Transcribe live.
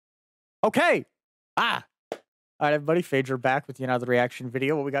Okay. All right, everybody. Phaedra back with another reaction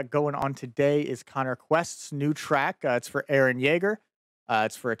video. What we got going on today is Connor Quest's new track. It's for EREN JAEGER.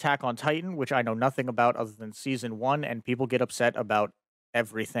 It's for Attack on Titan, which I know nothing about other than Season 1, and people get upset about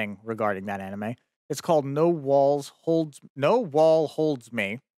everything regarding that anime. It's called No Wall Holds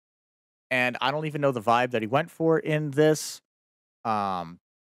Me. And I don't even know the vibe that he went for in this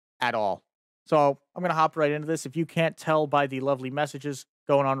at all. So I'm going to hop right into this. If you can't tell by the lovely messages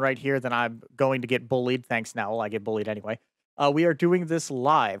going on right here, then I'm going to get bullied. Thanks, Now. I get bullied anyway. We are doing this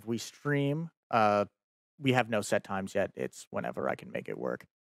live. We stream. We have no set times yet. It's whenever I can make it work.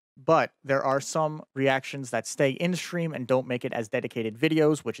 But there are some reactions that stay in stream and don't make it as dedicated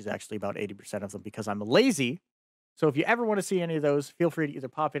videos, which is actually about 80% of them because I'm lazy. So if you ever want to see any of those, feel free to either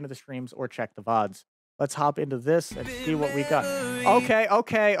pop into the streams or check the VODs. Let's hop into this and see what we got.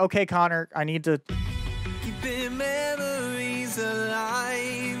 Okay, Connor. I need to... Keeping memories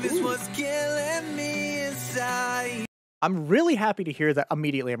alive is what's killing me inside. I'm really happy to hear that.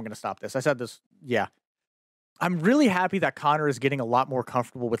 Immediately, I'm going to stop this. I said this, yeah. I'm really happy that Connor is getting a lot more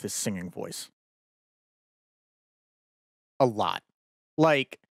comfortable with his singing voice. A lot.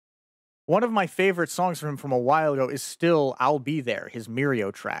 Like, one of my favorite songs from him from a while ago is still I'll Be There, his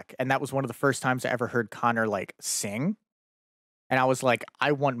Mirio track. And that was one of the first times I ever heard Connor, like, sing. And I was like,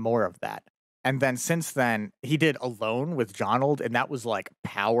 I want more of that. And then since then, he did Alone with Jonald, and that was, like,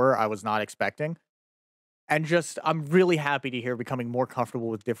 power I was not expecting. And just, I'm really happy to hear becoming more comfortable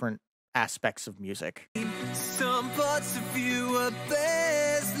with different aspects of music. Some parts of you are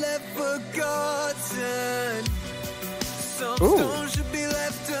best left forgotten. Some stones should be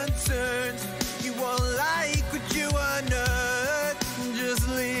left unturned. You won't like what you unearthed. Just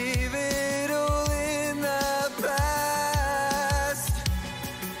leave it all in the past.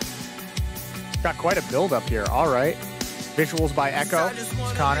 Got quite a build up here. All right. Visuals by Echo. It's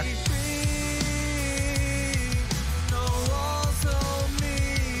Connor.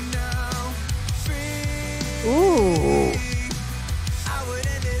 Ooh. I would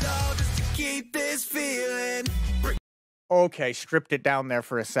end it all just to keep this feeling. Okay, stripped it down there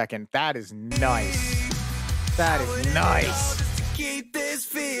for a second. That is nice. That is nice.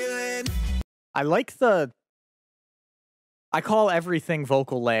 I like the... I call everything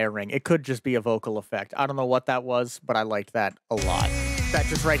vocal layering. It could just be a vocal effect. I don't know what that was, but I liked that a lot. That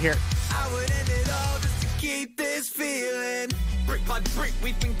just right here. I would end it all just to keep this feeling. Brick by brick,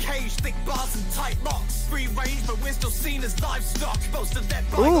 we've been caged, thick bars and tight locks. Free range, but we're still seen as livestock. Most of that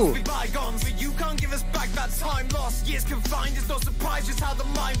bygones be bygones, but you can't give us back that time lost. Years confined, it's no surprise just how the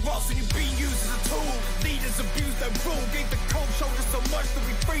mind rots. When you're being used as a tool, leaders abuse their rule. Gave the cold shoulder so much that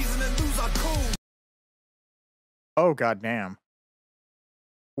we freezing and lose our cool. Oh, goddamn.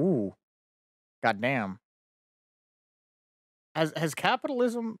 Ooh. Goddamn. Has Attack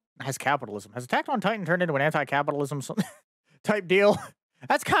on Titan turned into an anti-capitalism type deal?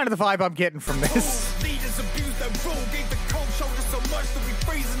 That's kind of the vibe I'm getting from this. Leaders abuse their rule, gave the cold shoulder so much that we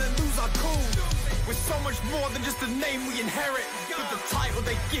freezing and lose our cool. We're so much more than just a name we inherit. But the title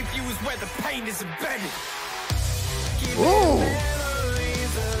they give you is where the pain is embedded. Ooh.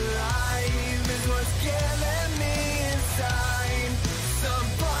 Memories alive is what's killing me inside. Some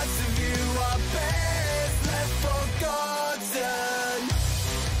parts of you are best left forgotten.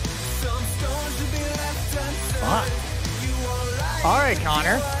 Some stones should be left unturned. All right,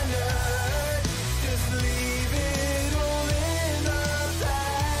 Connor. Just leave it all in the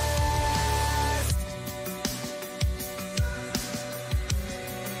past.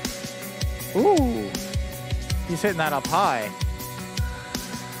 Ooh. He's hitting that up high.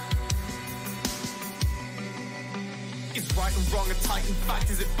 Is right and wrong a Titan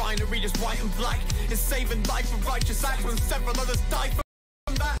fact? Is it binary, just white and black? Is saving life for righteous acts when several others die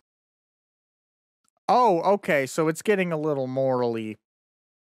from that? Oh, okay, so it's getting a little morally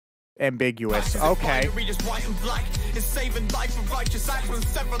ambiguous. Okay. Just white and black. Is saving life for righteous acts when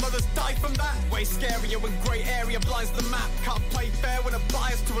several others die from that? Way scarier when grey area blinds the map. Can't play fair when a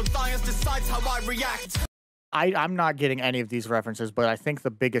bias to alliance decides how I react. I'm not getting any of these references, but I think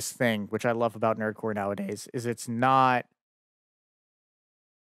the biggest thing, which I love about nerdcore nowadays, is it's not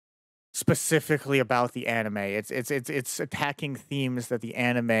specifically about the anime. It's attacking themes that the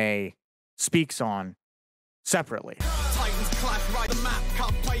anime speaks on separately. Titans clash right the map.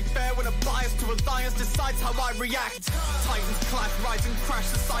 Can't play fair when a bias to alliance decides how I react. Titans clash, rise and crash,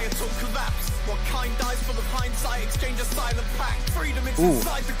 societal collapse. What kind dies full of hindsight? Exchange a silent pact. Freedom it's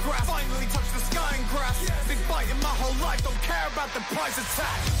inside the grasp. Finally touch the sky and grasp. Big bite in my whole life. Don't care about the price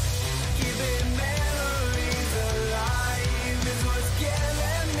attached. Keeping memories alive is what's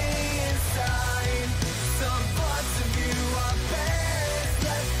killing me inside. Some parts of you are best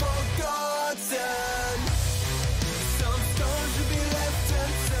left forgotten.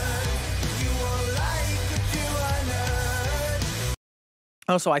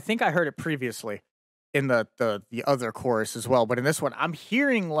 Also, I think I heard it previously in the other chorus as well, but in this one, I'm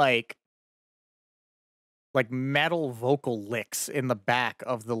hearing like metal vocal licks in the back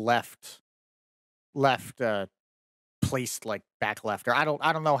of the left placed like back left, or I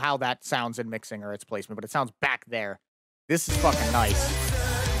don't know how that sounds in mixing or its placement, but it sounds back there. This is fucking nice.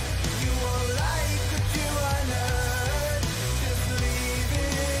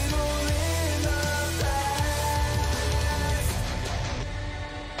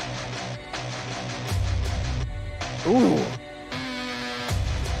 Ooh. No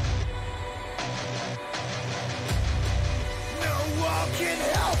one can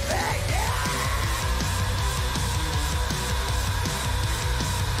help it.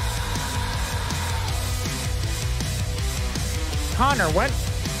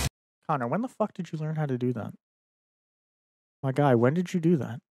 Connor, when the fuck did you learn how to do that? My guy, when did you do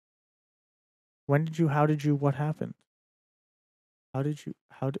that? What happened? How did you?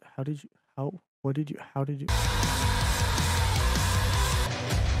 What did you? How did you?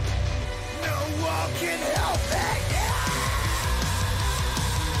 No one can help it.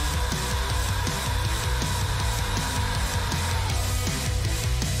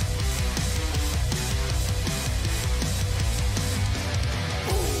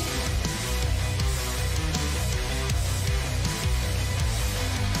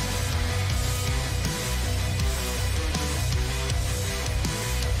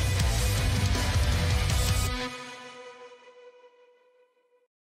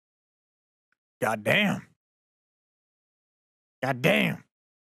 God damn.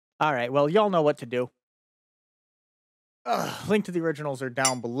 All right, well, y'all know what to do. Link to the originals are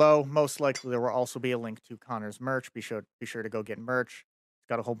down below. Most likely there will also be a link to Connor's merch. Be sure to go get merch. He's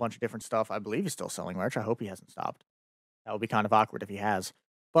got a whole bunch of different stuff. I believe he's still selling merch. I hope he hasn't stopped. That would be kind of awkward if he has.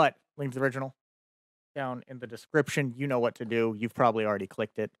 But link to the original down in the description. You know what to do. You've probably already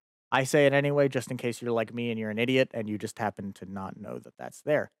clicked it. I say it anyway, just in case you're like me and you're an idiot and you just happen to not know that that's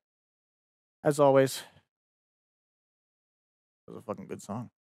there. As always, it was a fucking good song.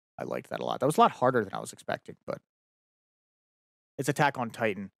 I liked that a lot. That was a lot harder than I was expecting, but it's Attack on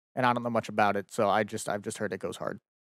Titan, and I don't know much about it, so I've just heard it goes hard.